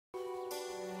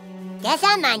Guess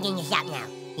I'm minding the shop now.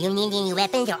 You need any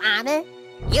weapons or armor?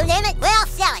 You name it, we'll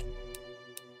sell it.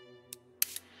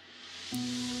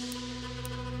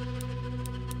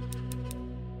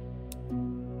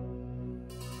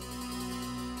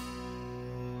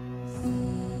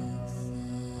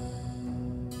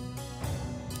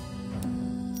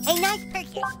 A nice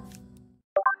purchase.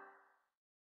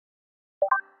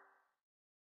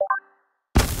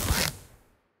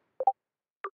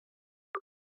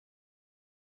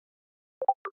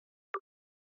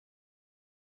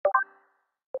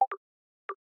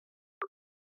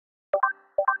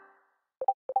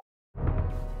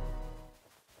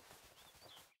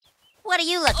 What are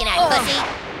you looking at, pussy?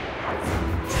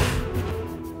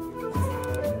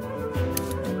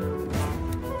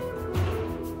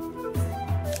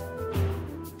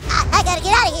 I gotta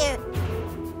get out of here.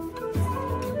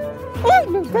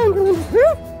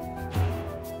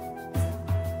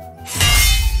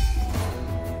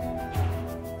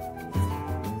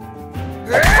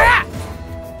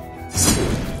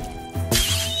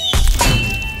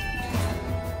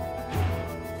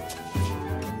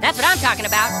 That's what I'm talking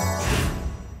about.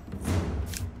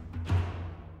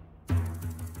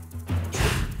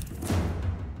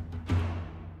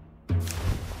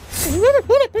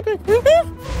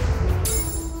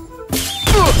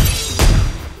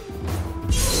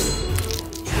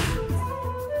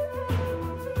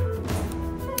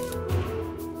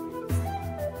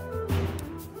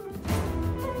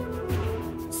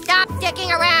 Stop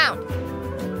dicking around!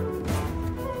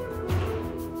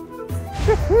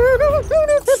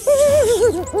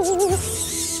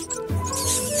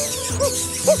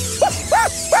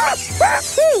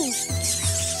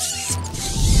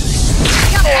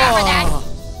 You'll pay for that!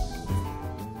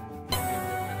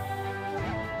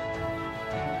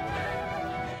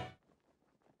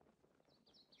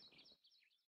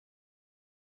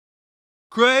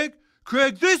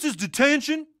 Craig, this is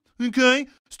detention, okay?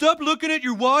 Stop looking at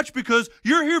your watch because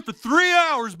you're here for 3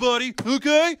 hours, buddy,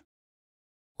 okay?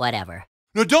 Whatever.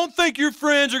 Now don't think your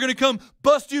friends are gonna come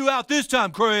bust you out this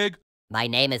time, Craig. My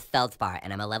name is Feldspar,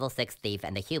 and I'm a level 6 thief,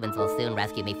 and the humans will soon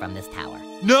rescue me from this tower.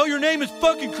 No, your name is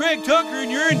fucking Craig Tucker, and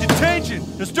you're in detention.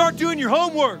 Now start doing your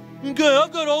homework. Okay,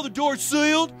 I've got all the doors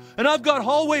sealed, and I've got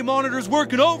hallway monitors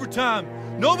working overtime.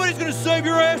 Nobody's gonna save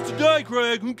your ass today,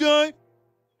 Craig, okay?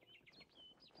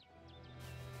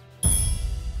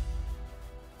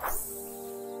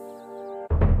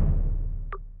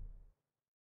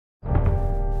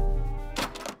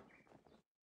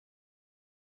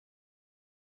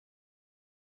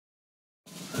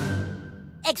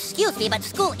 Excuse me, but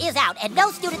school is out, and no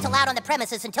students allowed on the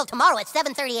premises until tomorrow at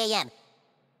 7:30 a.m.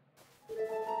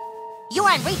 You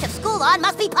are in breach of school law and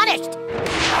must be punished!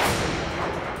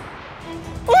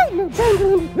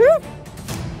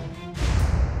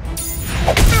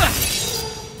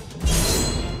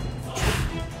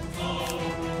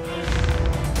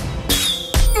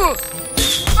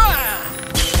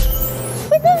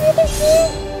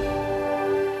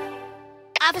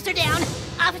 Officer down!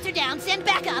 Officer down! Send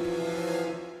backup!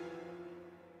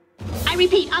 I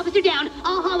repeat, officer down!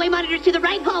 All hallway monitors to the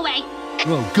right hallway!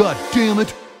 Oh, god damn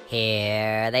it.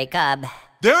 Here they come.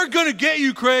 They're gonna get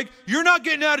you, Craig. You're not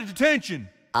getting out of detention.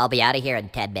 I'll be out of here in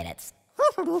 10 minutes.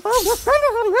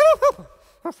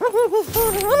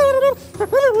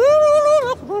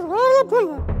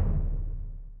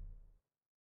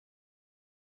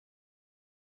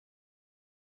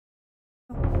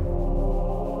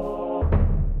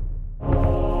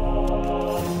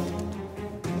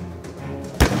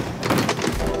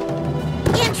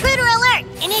 Intruder alert!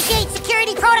 Initiate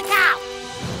security protocol!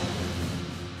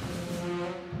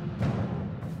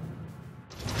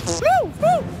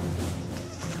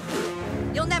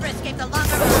 You'll never escape the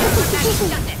longer of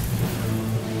justice.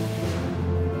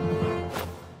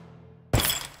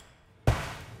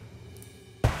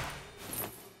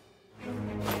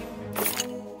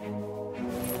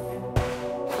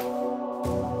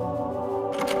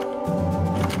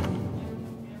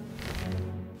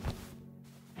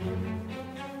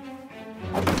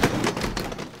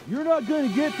 You're not gonna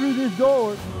get through this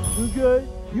door, okay?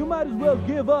 You might as well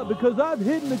give up because I've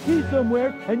hidden the key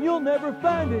somewhere and you'll never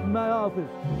find it in my office.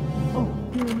 Oh,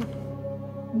 damn it.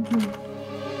 Okay.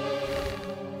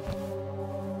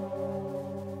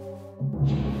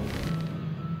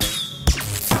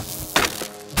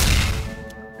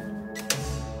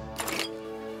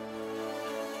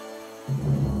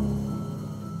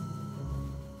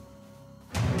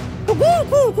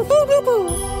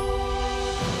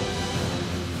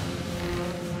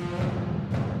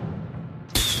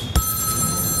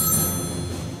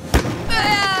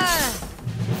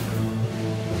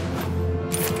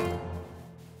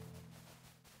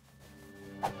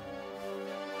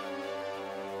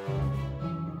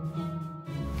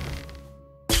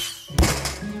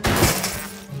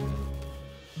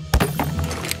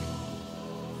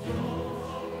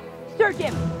 Search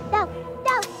him! No,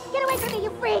 no! Get away from me,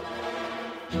 you freak!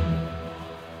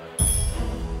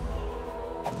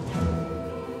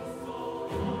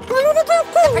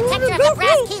 The protector of the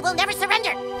brass key will never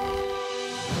surrender!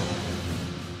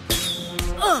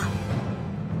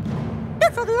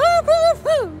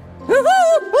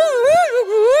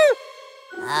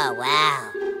 Oh,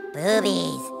 wow.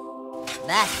 Boobies.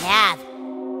 Must have.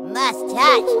 Must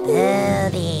touch.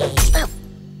 Boobies. Oof.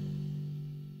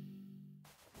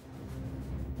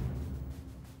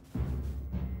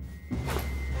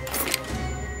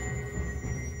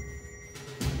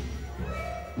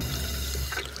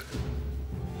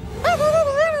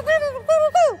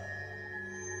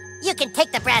 You can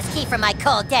take the brass key from my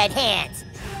cold, dead hands.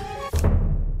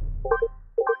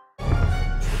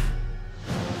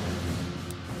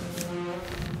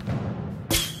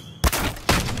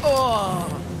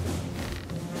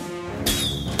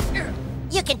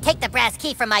 You can take the brass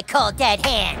key from my cold, dead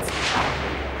hands.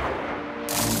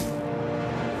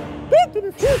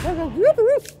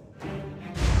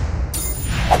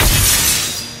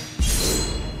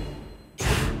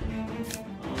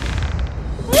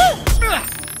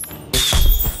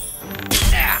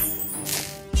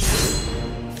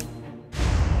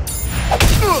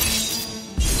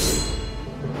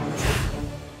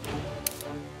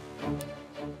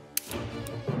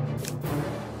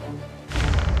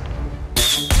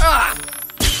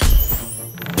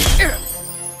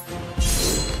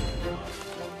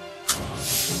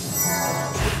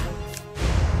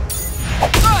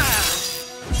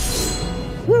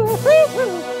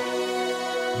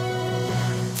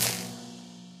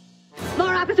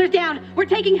 More officers down! We're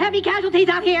taking heavy casualties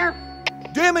out here!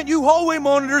 Damn it, you hallway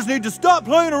monitors need to stop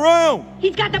playing around!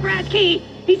 He's got the brass key!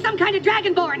 He's some kind of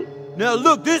dragonborn! Now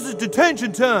look, this is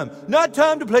detention time, not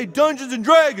time to play Dungeons and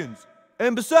Dragons.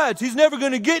 And besides, he's never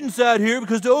gonna get inside here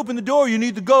because to open the door you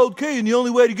need the gold key, and the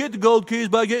only way to get the gold key is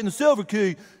by getting the silver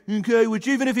key. Okay, which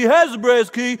even if he has the brass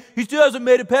key, he still hasn't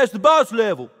made it past the boss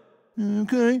level.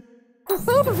 Okay?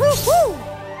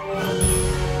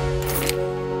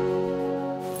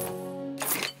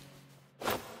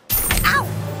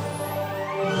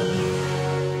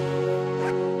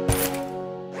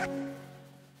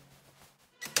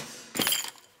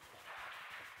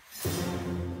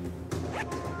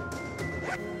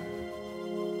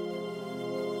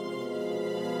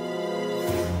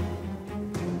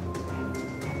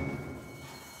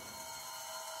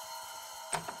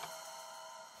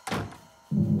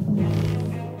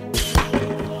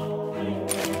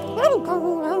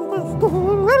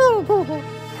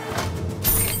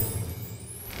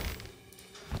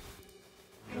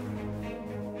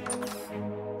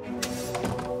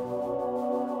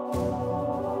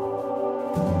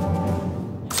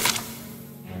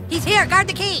 He's here! Guard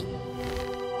the key!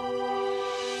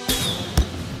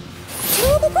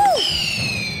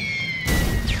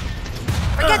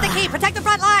 Forget the key! Protect the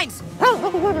front lines!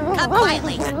 Come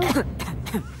quietly! Shit your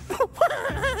pants!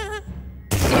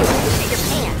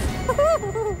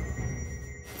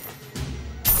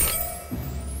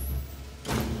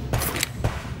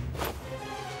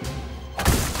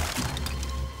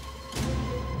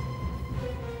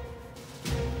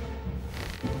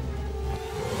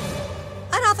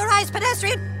 Unauthorized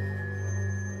pedestrian!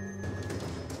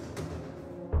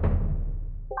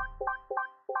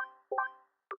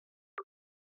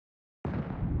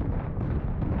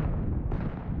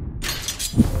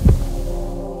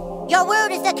 Your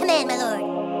word is the command, my lord.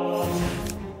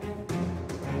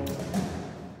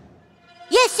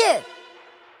 Yes, sir.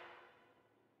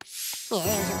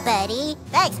 Here's buddy.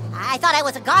 Thanks. I thought I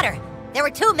was a goner. There were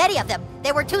too many of them.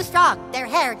 They were too strong. Their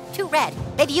hair too red.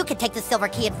 Maybe you could take the silver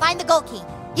key and find the gold key.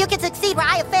 You can succeed where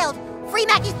I have failed. Free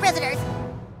Mackey's prisoners.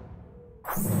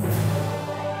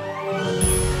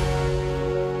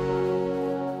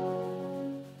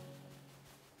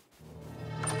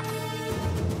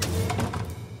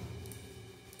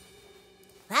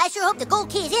 I sure hope the gold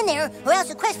key is in there, or else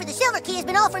the quest for the silver key has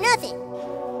been all for nothing.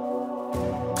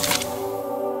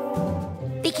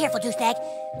 Be careful, douchebag.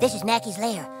 This is Mackey's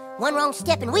lair. One wrong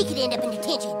step and we could end up in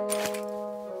detention.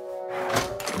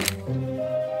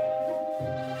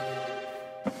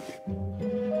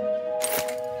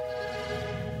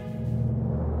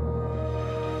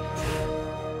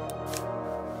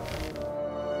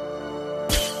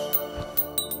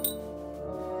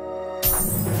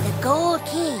 The gold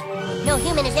key. No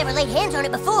human has ever laid hands on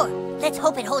it before. Let's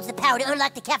hope it holds the power to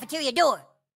unlock the cafeteria door.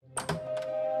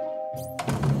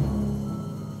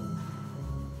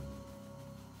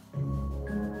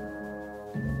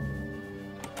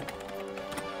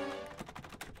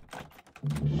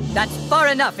 That's far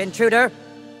enough, intruder.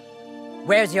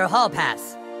 Where's your hall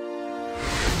pass?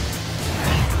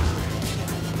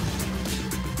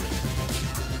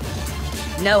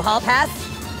 No hall pass?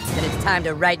 Then it's time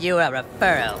to write you a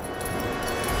referral.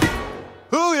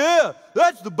 Oh yeah,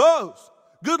 that's the boss.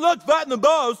 Good luck fighting the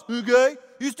boss, okay?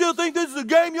 You still think this is a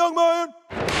game, young man?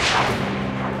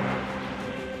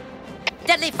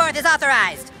 Deadly Fourth is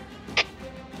authorized!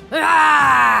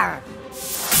 Arrgh!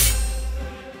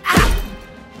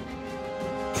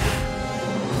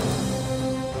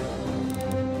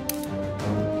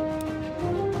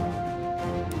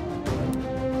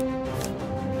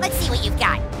 Let's see what you've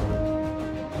got.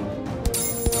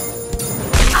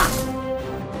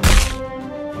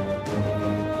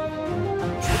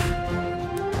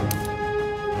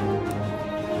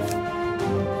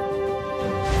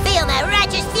 Feel my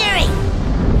righteous fury!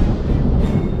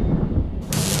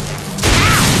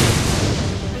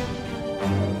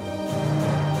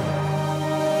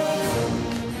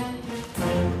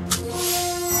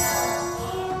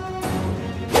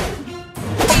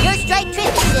 Your strike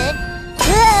tripped me, son.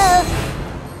 Whoa!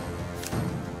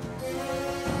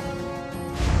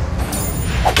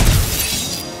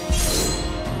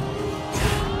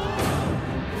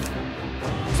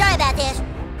 Sorry about this.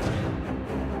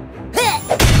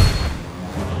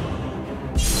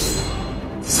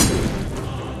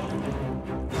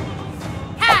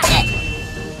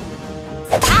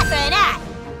 Eye for an eye.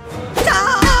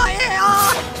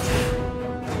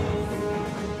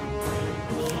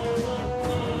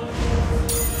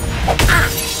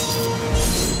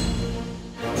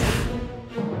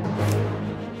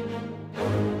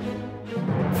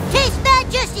 Taste my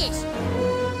justice.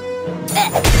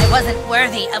 I wasn't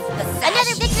worthy of the sash.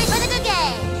 Another victory for the good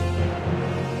guys.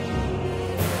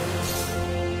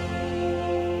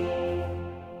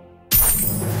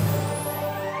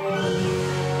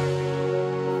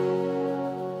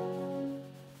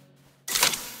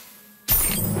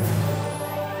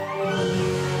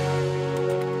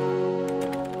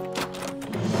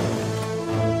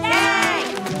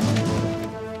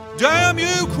 Damn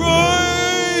you,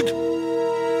 Craig!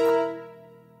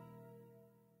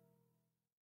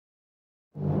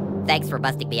 Thanks for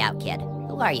busting me out, kid.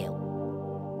 Who are you?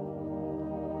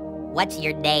 What's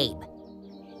your name?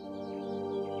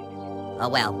 Oh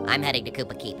well, I'm heading to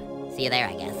Koopa Keep. See you there,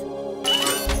 I guess.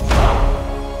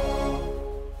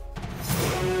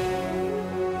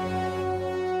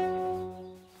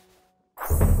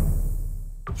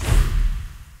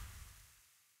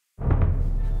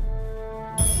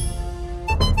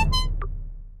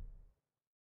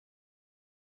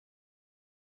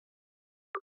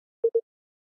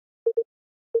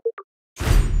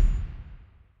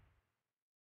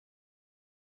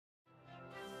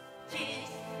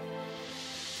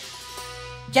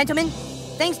 Gentlemen,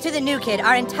 thanks to the new kid,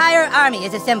 our entire army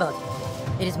is assembled.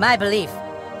 It is my belief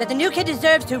that the new kid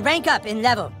deserves to rank up in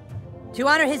level. To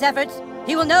honor his efforts,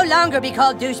 he will no longer be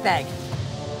called Douchebag.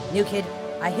 New kid,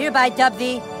 I hereby dub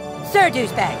thee Sir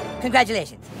Douchebag.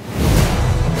 Congratulations.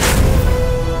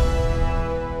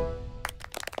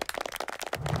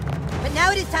 But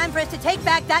now it is time for us to take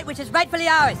back that which is rightfully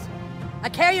ours. A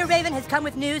carrier raven has come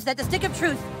with news that the Stick of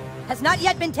Truth has not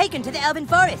yet been taken to the Elven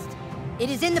Forest. It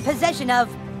is in the possession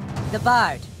of the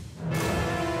Bard.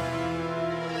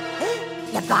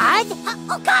 The Bard?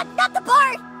 Oh god, not the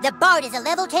Bard! The Bard is a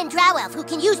level 10 drow elf who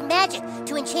can use magic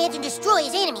to enchant and destroy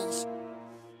his enemies.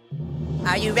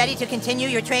 Are you ready to continue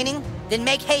your training? Then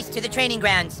make haste to the training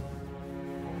grounds.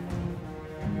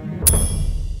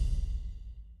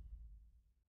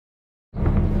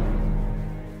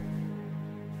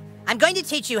 I'm going to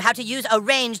teach you how to use a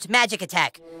ranged magic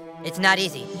attack. It's not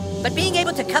easy, but being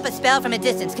able to cup a spell from a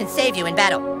distance can save you in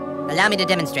battle. Allow me to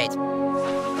demonstrate.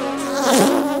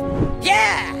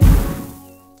 Yeah!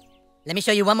 Let me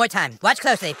show you one more time. Watch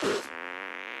closely.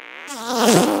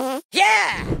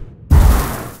 Yeah!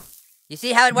 You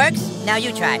see how it works? Now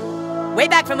you try. Way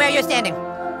back from where you're standing.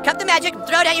 Cup the magic,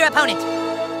 throw it at your opponent.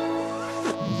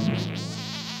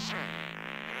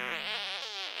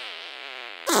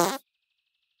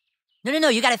 No,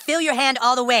 you gotta fill your hand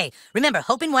all the way. Remember,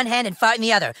 hope in one hand and fart in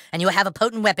the other, and you will have a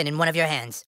potent weapon in one of your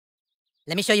hands.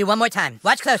 Let me show you one more time.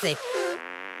 Watch closely.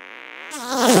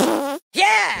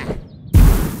 Yeah!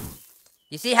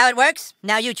 You see how it works?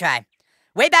 Now you try.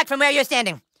 Way back from where you're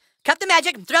standing. Cup the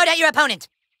magic, throw it at your opponent.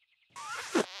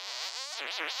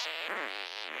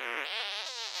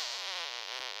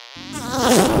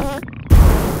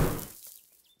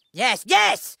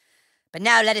 Yes! But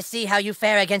now let us see how you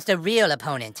fare against a real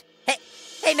opponent.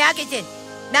 Hey, Malkinson!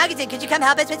 Malkinson, could you come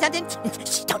help us with something?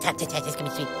 Don't touch it, it's gonna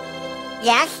be sweet.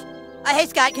 Yes? Hey,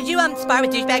 Scott, could you, spar with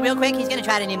Douchebag real quick? He's gonna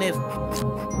try a new move.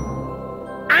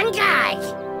 On guard!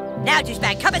 Now,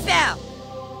 Douchebag, cup a spell!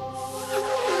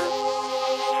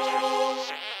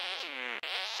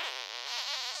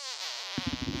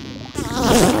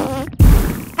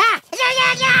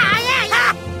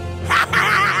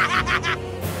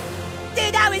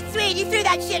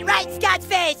 that shit right in Scott's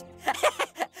face!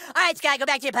 Alright, Scott, go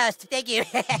back to your post. Thank you.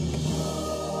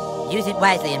 Use it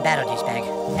wisely in battle,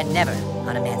 douchebag, and never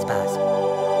on a man's boss.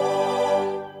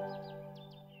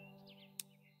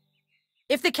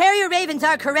 If the carrier ravens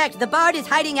are correct, the bard is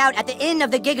hiding out at the Inn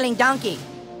of the Giggling Donkey.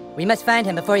 We must find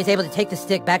him before he's able to take the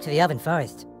stick back to the Elven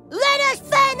Forest. Let us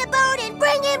find the bard and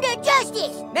bring him to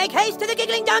justice! Make haste to the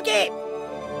Giggling Donkey!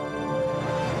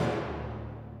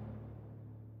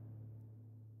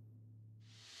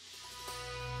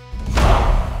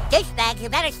 Douchebag, you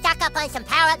better stock up on some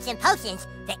power-ups and potions.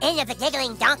 The Inn of the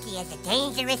Giggling Donkey is a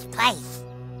dangerous place.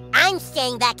 I'm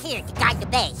staying back here to guard the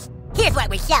base. Here's what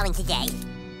we're selling today.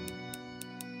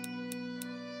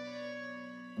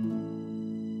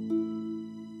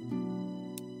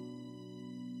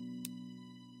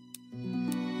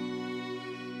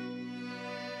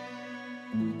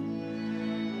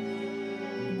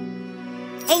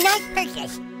 A nice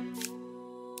purchase.